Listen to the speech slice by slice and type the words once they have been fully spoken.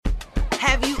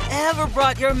Have you ever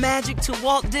brought your magic to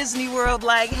Walt Disney World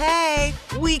like, hey,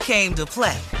 we came to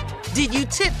play? Did you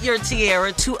tip your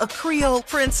tiara to a Creole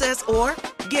princess or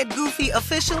get goofy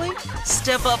officially?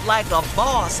 Step up like a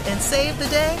boss and save the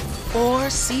day? Or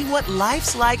see what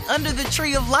life's like under the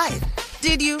tree of life?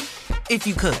 Did you? If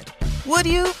you could. Would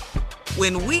you?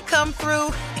 When we come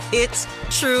through, it's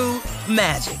true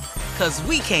magic. 'Cause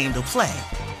we came to play.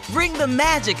 Bring the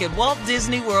magic at Walt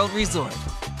Disney World Resort.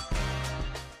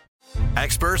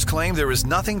 Experts claim there is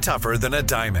nothing tougher than a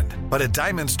diamond. But at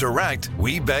Diamonds Direct,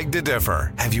 we beg to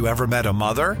differ. Have you ever met a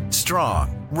mother?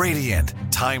 Strong, radiant,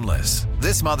 timeless.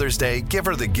 This Mother's Day, give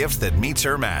her the gift that meets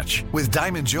her match. With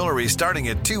diamond jewelry starting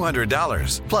at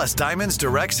 $200. Plus Diamonds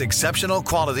Direct's exceptional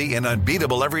quality and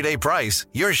unbeatable everyday price,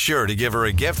 you're sure to give her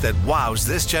a gift that wows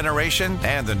this generation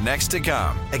and the next to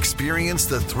come. Experience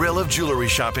the thrill of jewelry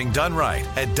shopping done right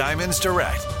at Diamonds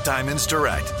Direct. Diamonds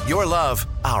Direct. Your love,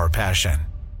 our passion.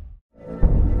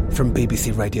 From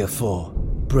BBC Radio 4,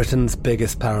 Britain's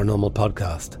biggest paranormal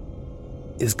podcast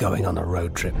is going on a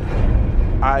road trip.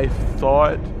 I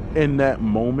thought in that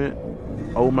moment,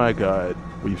 oh my God,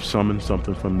 we've summoned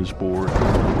something from this board.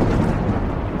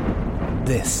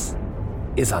 This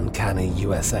is Uncanny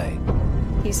USA.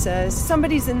 He says,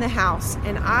 somebody's in the house,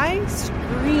 and I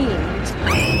screamed.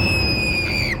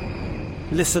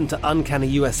 Listen to Uncanny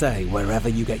USA wherever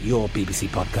you get your BBC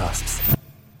podcasts,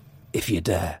 if you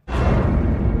dare.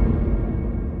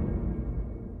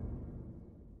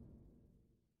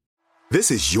 This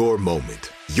is your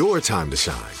moment, your time to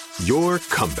shine, your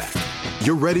comeback.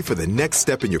 You're ready for the next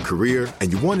step in your career,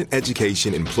 and you want an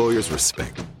education employers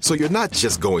respect. So you're not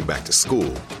just going back to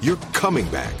school, you're coming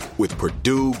back with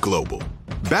Purdue Global.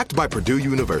 Backed by Purdue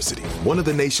University, one of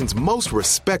the nation's most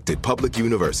respected public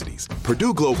universities,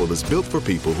 Purdue Global is built for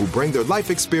people who bring their life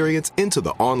experience into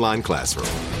the online classroom.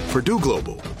 Purdue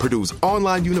Global, Purdue's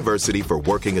online university for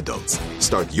working adults.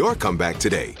 Start your comeback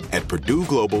today at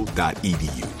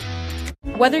purdueglobal.edu.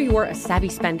 Whether you're a savvy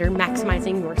spender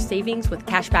maximizing your savings with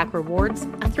cashback rewards,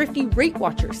 a thrifty rate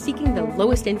watcher seeking the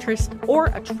lowest interest, or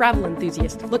a travel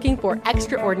enthusiast looking for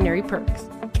extraordinary perks,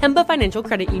 Kemba Financial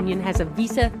Credit Union has a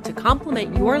visa to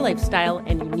complement your lifestyle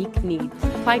and unique needs.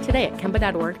 Apply today at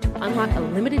Kemba.org to unlock a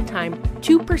limited-time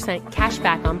 2% cash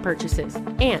back on purchases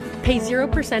and pay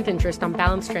 0% interest on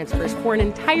balance transfers for an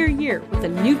entire year with a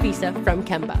new visa from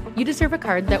Kemba. You deserve a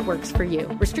card that works for you.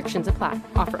 Restrictions apply.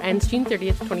 Offer ends June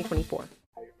 30th, 2024.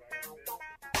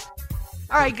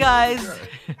 All right, guys.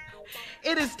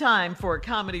 It is time for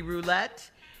Comedy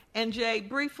Roulette. And Jay,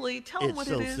 briefly, tell them what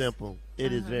it is. It's so simple.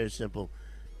 It is very simple.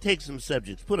 Take some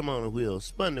subjects, put them on a wheel,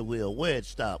 spin the wheel, where it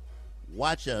stopped.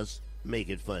 Watch us make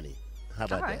it funny. How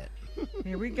about that?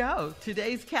 Here we go.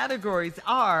 Today's categories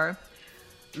are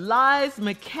lies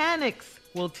mechanics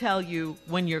will tell you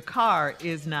when your car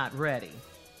is not ready.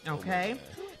 Okay?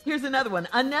 Here's another one.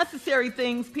 Unnecessary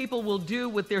things people will do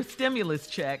with their stimulus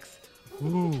checks.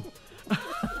 Ooh.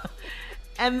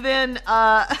 And then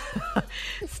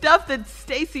stuff that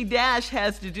Stacey Dash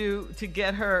has to do to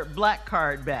get her black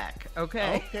card back,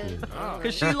 okay?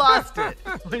 Because she lost it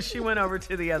when she went over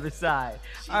to the other side.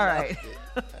 All right.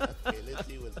 Okay, let's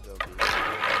see what's going to be.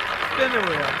 Spin the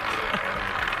wheel.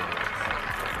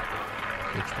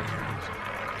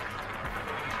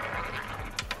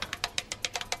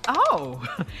 Oh,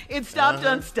 it's stopped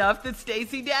on stuff that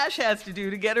Stacey Dash has to do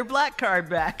to get her black card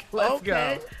back. Let's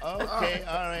go. Okay,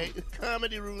 all right.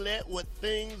 Comedy Roulette, what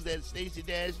things that Stacey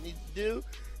Dash needs to do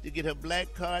to get her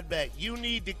black card back. You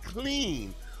need to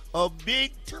clean a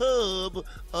big tub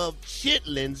of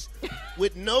chitlins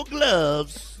with no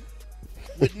gloves.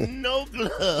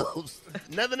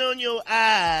 Nothing on your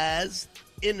eyes,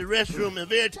 in the restroom, a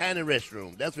very tiny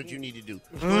restroom. That's what you need to do.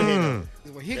 Go ahead.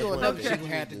 Well, here goes another shit you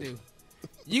have to do.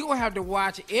 You're going to have to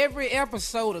watch every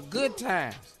episode of Good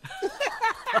Times.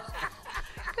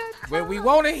 But we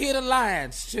want to hear the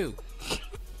lines, too.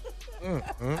 To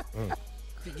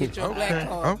get your black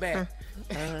card back.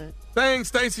 Thing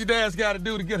Stacey Dash got to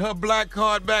do to get her black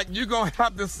card back, you're going to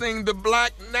have to sing the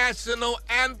Black National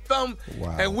Anthem.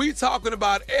 Wow. And we talking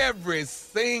about every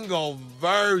single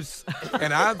verse.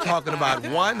 And I'm talking about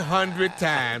 100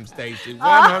 times, Stacey.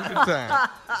 100 times.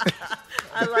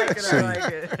 I like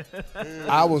it.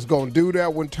 I was going to do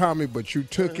that one, Tommy, but you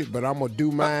took it, but I'm going to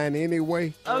do mine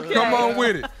anyway. Okay. Come on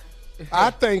with it.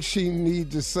 I think she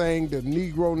needs to sing the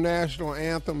Negro National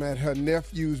Anthem at her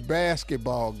nephew's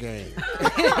basketball game.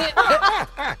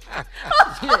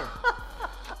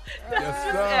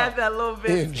 Just add that little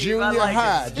bit. In junior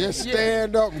high, just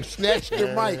stand up and snatch the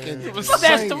mic and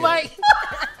snatch the mic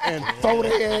and throw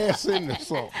their ass in the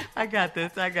song. I got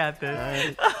this.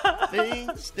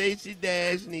 Things Stacey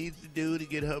Dash needs to do to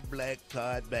get her black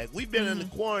card back. We've been under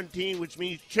quarantine, which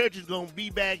means church is going to be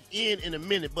back in a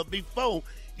minute. But before,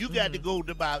 you got to go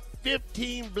to about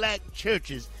 15 black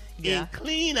churches and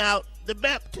clean out the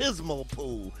baptismal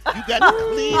pool. You got to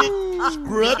clean it,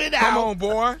 scrub it out. Come on,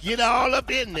 boy. Get all up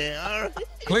in there, all right?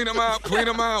 Clean them out, clean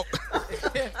them out.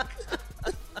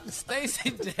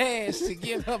 Stacey Dash, to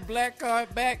get her black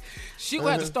card back, she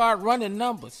got to start running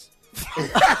numbers.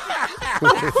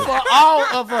 For all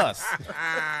of us.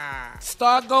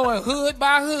 Start going hood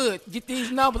by hood. Get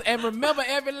these numbers. And remember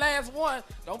every last one.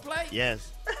 Don't play.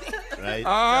 Yes. Right.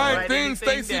 All right, things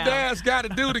Stacey Dash got to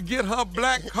do to get her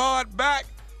black card back.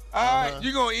 All right,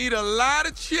 you're going to eat a lot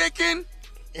of chicken.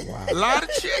 A lot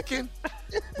of chicken.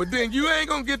 But then you ain't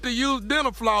going to get to use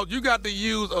dental floss. You got to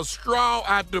use a straw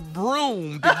out the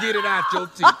broom to get it out your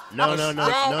teeth. No,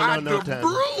 Tommy.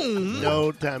 Broom.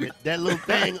 No, Tommy. That little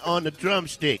thing on the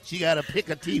drumstick. She got to pick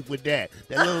her teeth with that.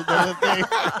 That little thing.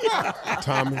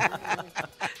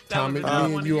 Tommy, me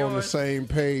and you on the same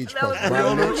page. All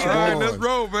right, let's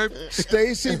roll, baby.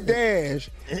 Stacey Dash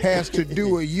has to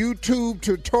do a YouTube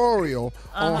tutorial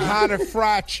on how to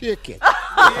fry chicken.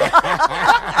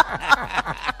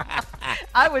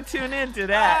 I would tune into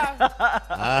that.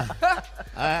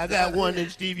 I got one,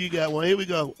 and Steve, you got one. Here we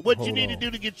go. What you need to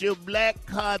do to get your black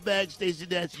card back, Stacey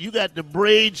Dash, you got to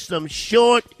braid some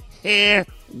short hair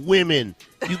women.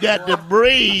 You got to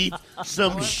braid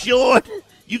some short.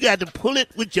 You got to pull it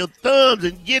with your thumbs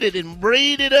and get it and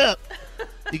braid it up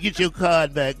to get your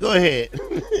card back. Go ahead.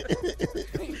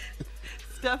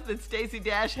 Stuff that Stacey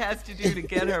Dash has to do to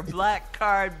get her black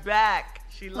card back.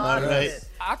 She loves it.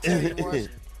 I'll tell you what.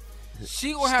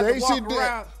 She will have to walk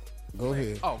around. Go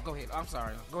ahead. Oh, go ahead. I'm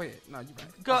sorry. Go ahead. No, you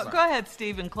right. Go ahead,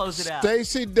 Steve, and close it out.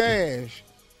 Stacey Dash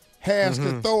has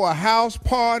to throw a house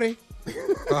party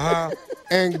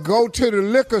and go to the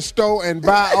liquor store and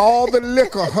buy all the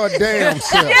liquor her damn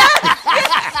self.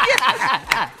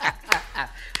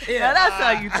 Yeah, that's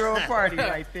how you throw a party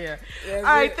right there. All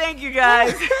right, thank you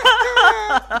guys.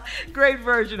 Great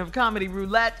version of Comedy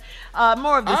Roulette.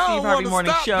 More of the Steve Harvey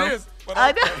Morning Show. This,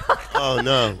 I know. Oh,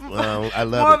 no. Well, I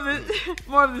love it.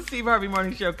 More of the Steve Harvey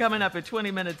Morning Show coming up at 20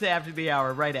 minutes after the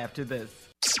hour, right after this.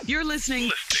 You're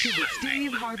listening to the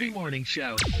Steve Harvey Morning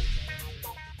Show.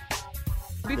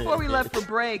 Before we left for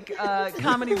break,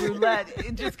 Comedy Roulette,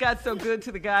 it just got so good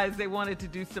to the guys, they wanted to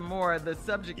do some more. The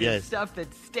subject is stuff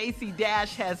that Stacey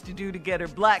Dash has to do to get her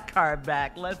black card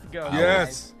back. Let's go.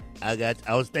 Yes. Guys.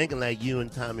 I was thinking like you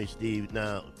and Tommy, Steve.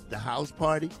 Now, the house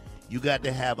party, you got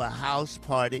to have a house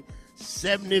party,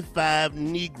 75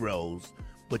 Negroes,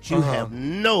 but you have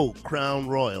no Crown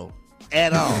Royal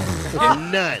at all.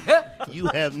 None. You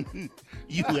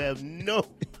have no.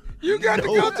 You got to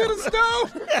go to the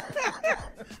stove.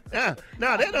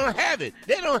 No, they don't have it.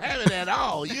 They don't have it at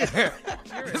all.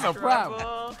 It's a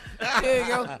problem. There you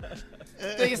go.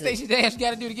 Thing Stacey Dash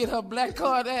got to do to get her black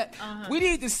card at. We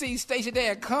need to see Stacey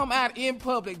Dash come out in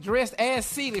public dressed as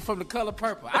Celie from The Color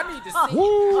Purple. I need to see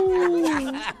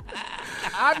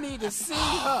I need to see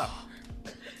her.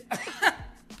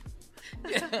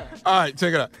 All right,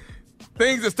 check it out.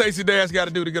 Things that Stacey Dash got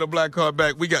to do to get her black card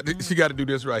back. She got to do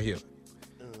this right here.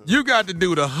 You got to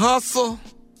do the hustle,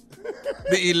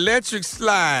 the electric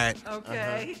slide,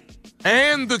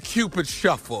 and the Cupid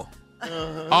shuffle,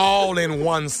 all in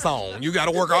one song. You got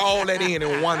to work all that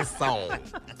in one song.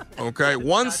 Okay,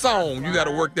 one song. You got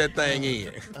to work that thing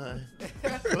in.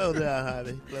 Close it out,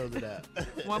 Harvey. Close it out.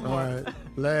 One more. All right,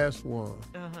 last one.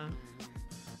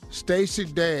 Stacey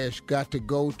Dash got to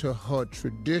go to her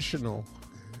traditional,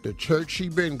 the church she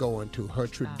been going to, her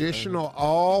traditional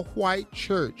all-white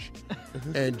church,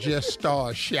 and just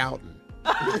start shouting.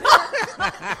 Thank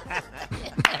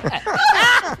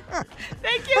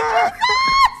you,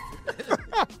 Jesus!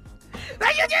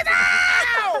 Thank you, Jesus!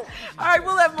 All right,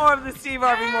 we'll have more of the Steve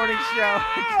Harvey Morning Show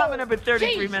coming up at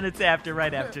 33 minutes after,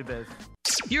 right after this.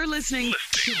 You're listening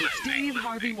to the Steve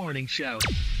Harvey Morning Show.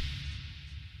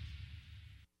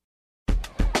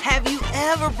 Have you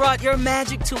ever brought your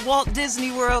magic to Walt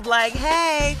Disney World like,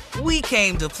 hey, we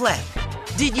came to play?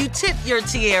 Did you tip your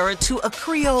tiara to a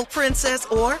Creole princess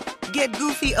or get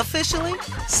goofy officially?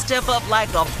 Step up like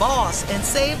a boss and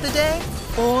save the day?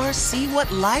 Or see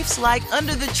what life's like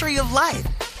under the tree of life?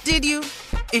 Did you?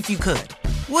 If you could.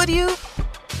 Would you?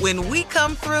 When we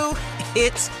come through,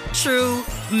 it's true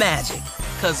magic.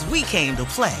 'Cause we came to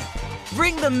play.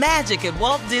 Bring the magic at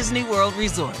Walt Disney World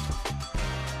Resort.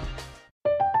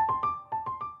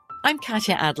 I'm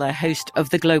Katya Adler, host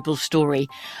of The Global Story.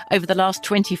 Over the last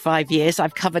 25 years,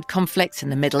 I've covered conflicts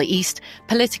in the Middle East,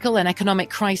 political and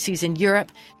economic crises in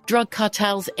Europe, drug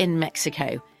cartels in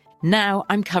Mexico. Now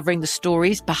I'm covering the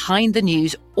stories behind the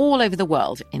news all over the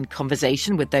world in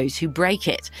conversation with those who break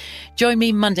it. Join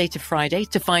me Monday to Friday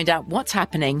to find out what's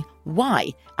happening, why,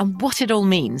 and what it all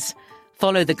means.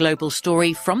 Follow The Global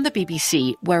Story from the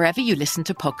BBC wherever you listen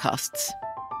to podcasts.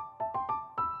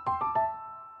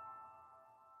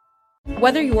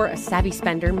 Whether you're a savvy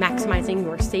spender maximizing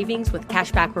your savings with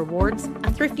cashback rewards,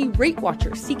 a thrifty rate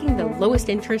watcher seeking the lowest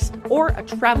interest, or a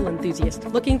travel enthusiast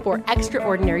looking for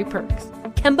extraordinary perks,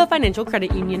 Kemba Financial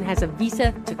Credit Union has a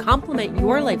visa to complement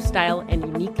your lifestyle and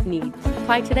unique needs.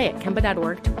 Apply today at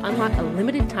Kemba.org to unlock a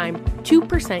limited-time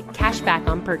 2% cash back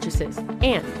on purchases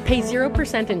and pay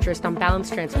 0% interest on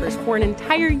balance transfers for an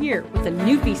entire year with a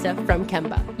new visa from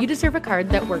Kemba. You deserve a card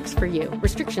that works for you.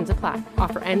 Restrictions apply.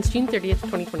 Offer ends June 30th,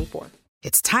 2024.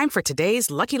 It's time for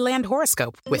today's Lucky Land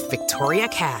horoscope with Victoria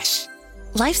Cash.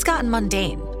 Life's gotten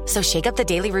mundane, so shake up the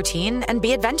daily routine and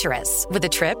be adventurous with a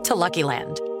trip to Lucky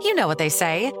Land. You know what they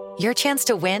say, your chance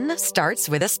to win starts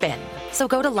with a spin. So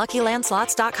go to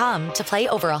LuckyLandSlots.com to play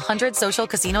over 100 social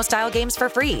casino-style games for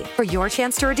free for your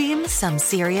chance to redeem some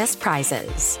serious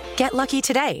prizes. Get lucky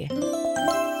today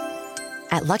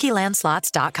at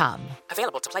LuckyLandSlots.com.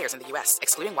 Available to players in the U.S.,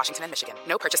 excluding Washington and Michigan.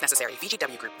 No purchase necessary.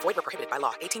 VGW Group. Void where prohibited by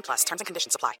law. 18+. Terms and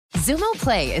conditions apply. Xumo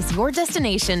Play is your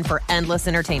destination for endless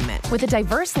entertainment. With a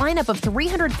diverse lineup of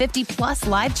 350+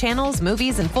 live channels,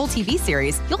 movies, and full TV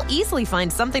series, you'll easily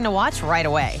find something to watch right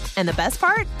away. And the best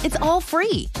part? It's all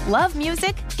free. Love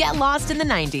music? Get lost in the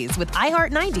 90s with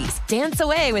iHeart 90s. Dance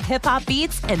away with hip-hop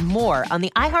beats and more on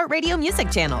the iHeartRadio music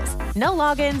channels. No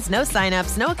logins, no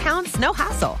signups, no accounts, no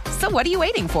hassle. So what are you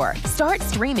waiting for? Start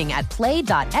streaming at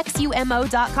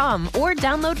play.xumo.com or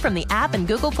download from the app and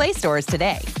Google Play stores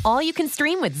today. All you can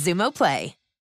stream with Xumo Play.